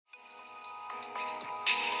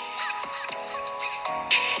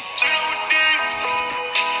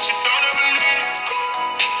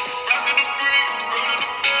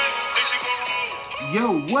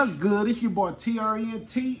Yo, what's good? It's your boy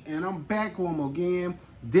TRNT, and I'm back with him again.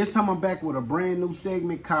 This time I'm back with a brand new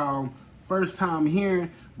segment called First Time Hearing.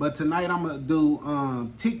 But tonight I'm gonna do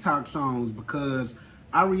TikTok songs because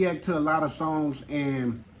I react to a lot of songs,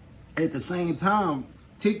 and at the same time,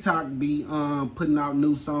 TikTok be putting out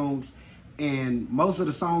new songs, and most of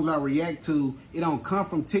the songs I react to, it don't come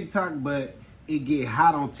from TikTok, but it get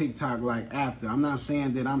hot on TikTok like after. I'm not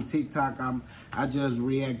saying that I'm TikTok. I just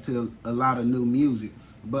react to a lot of new music.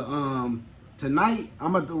 But tonight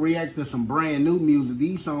I'm gonna react to some brand new music.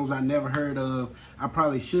 These songs I never heard of. I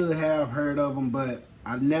probably should have heard of them, but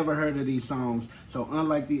I never heard of these songs. So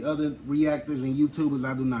unlike the other reactors and YouTubers,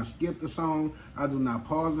 I do not skip the song. I do not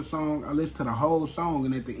pause the song. I listen to the whole song,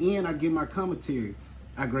 and at the end I give my commentary.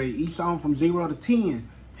 I grade each song from 0 to 10,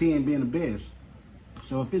 10 being the best.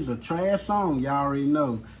 So if it's a trash song, y'all already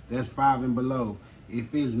know that's 5 and below.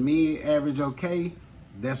 If it's mid, average, okay,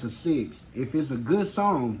 that's a 6. If it's a good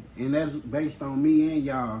song, and that's based on me and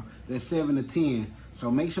y'all, that's 7 to 10. So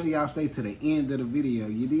make sure y'all stay to the end of the video,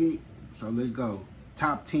 you dig? So let's go.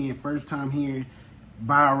 Top 10 first time hearing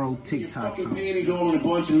viral TikTok Your songs. panties all in a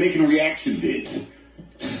bunch and making reaction vids.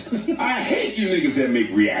 I hate you niggas that make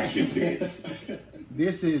reaction vids.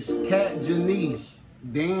 This is Janice,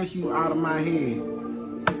 Dance You Out of My Head.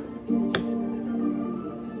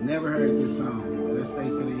 Never heard this song. Let's stay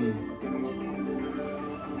to the end.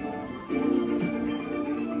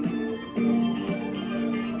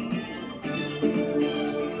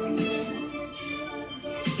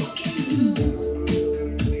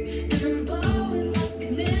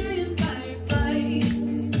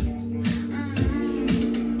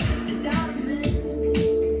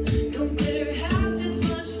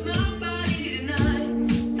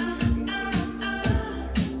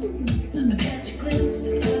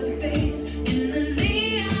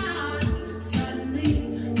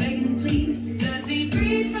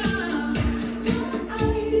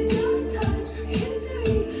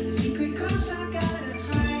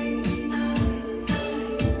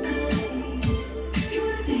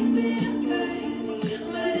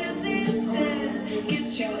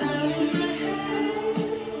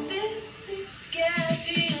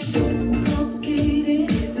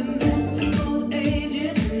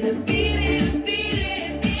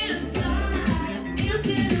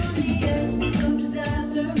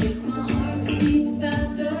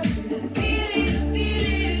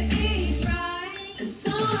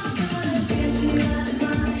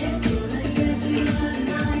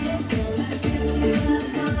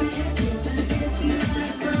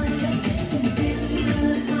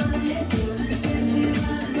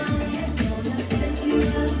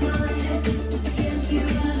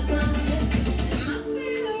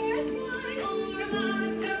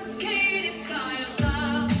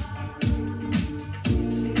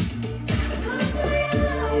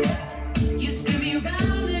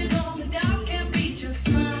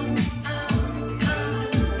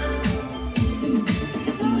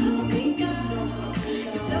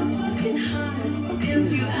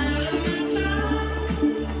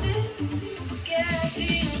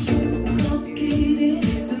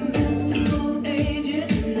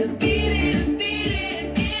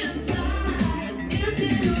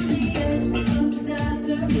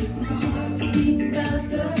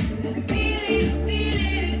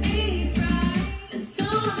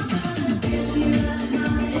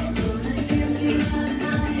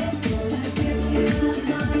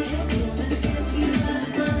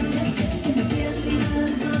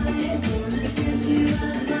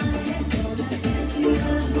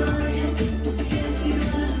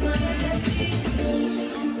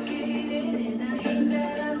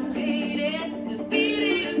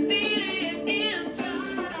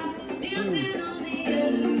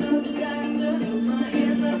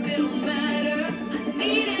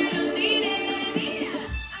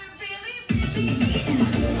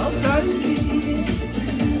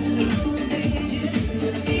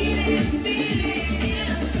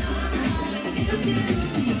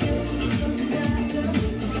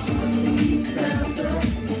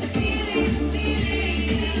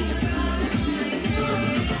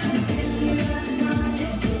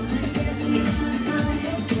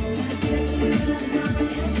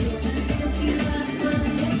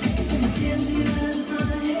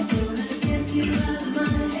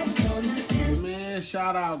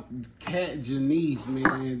 Shout out Janice,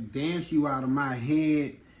 man. Dance You Out of My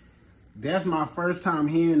Head. That's my first time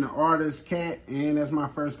hearing the artist Cat, and that's my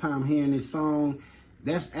first time hearing this song.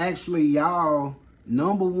 That's actually y'all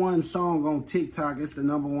 #1 song on TikTok. It's the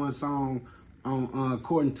 #1 song on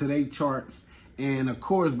according to their charts. And of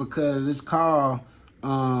course, because it's called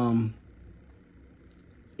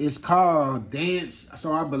It's called Dance.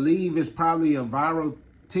 So I believe it's probably a viral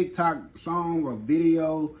TikTok song or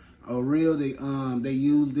video or reel. They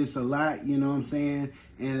use this a lot, you know what I'm saying?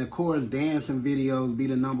 And of course, dancing videos be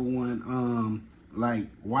the #1 like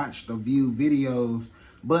watch the view videos.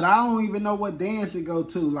 But I don't even know what dance it go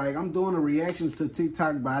to. Like, I'm doing the reactions to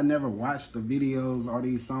TikTok, but I never watched the videos or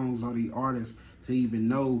these songs or the artists to even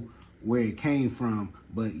know where it came from.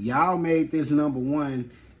 But y'all made this #1,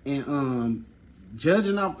 and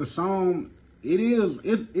judging off the song,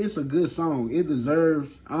 it's a good song. It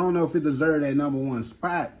deserves, I don't know if it deserves that #1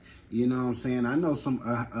 spot. You know what I'm saying? I know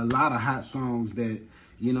a lot of hot songs that,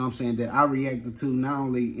 you know what I'm saying, that I reacted to not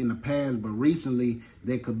only in the past, but recently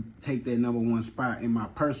that could take that #1 spot in my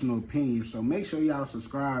personal opinion. So make sure y'all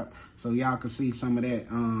subscribe so y'all can see some of that.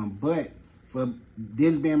 But for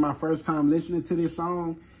this being my first time listening to this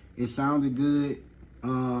song, it sounded good.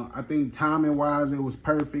 I think timing wise, it was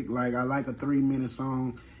perfect. Like, I like a 3-minute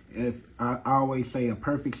song. If I always say a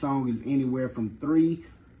perfect song is anywhere from 3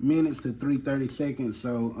 minutes to 3:30 seconds.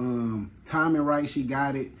 So timing right, she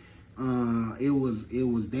got it. It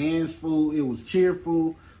was danceful, it was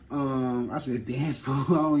cheerful. I said danceful.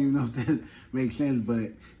 I don't even know if that makes sense,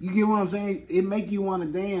 but you get what I'm saying? It make you want to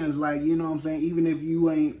dance, like, you know what I'm saying? Even if you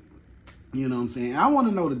ain't, you know what I'm saying? I want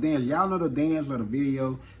to know the dance. Y'all know the dance or the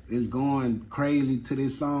video is going crazy to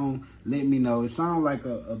this song? Let me know. It sounds like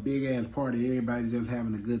a big ass party. Everybody just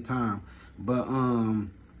having a good time. But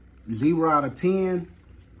 0 out of 10.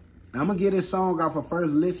 I'm going to give this song off a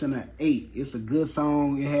first listen an 8. It's a good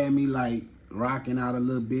song. It had me like rocking out a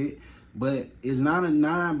little bit. But it's not a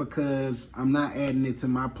 9 because I'm not adding it to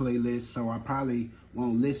my playlist. So I probably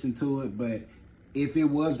won't listen to it. But if it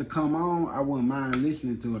was to come on, I wouldn't mind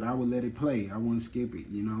listening to it. I would let it play. I wouldn't skip it.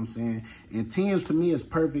 You know what I'm saying? And 10s to me is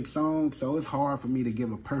perfect song. So it's hard for me to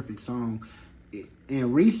give a perfect song.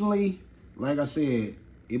 And recently, like I said,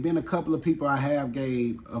 it's been a couple of people I have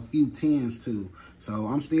gave a few 10s to. So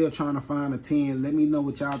I'm still trying to find a 10. Let me know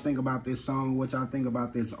what y'all think about this song, what y'all think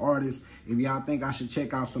about this artist. If y'all think I should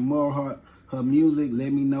check out some more of her music,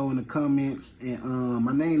 let me know in the comments. And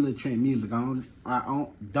my name Lil Trent Music. I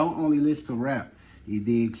don't only listen to rap, you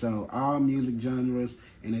dig? So all music genres.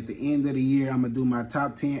 And at the end of the year, I'm going to do my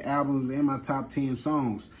top 10 albums and my top 10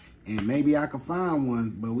 songs. And maybe I can find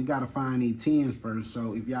one, but we got to find these 10s first.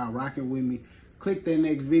 So if y'all rocking with me, click that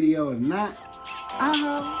next video. If not, I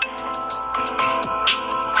know.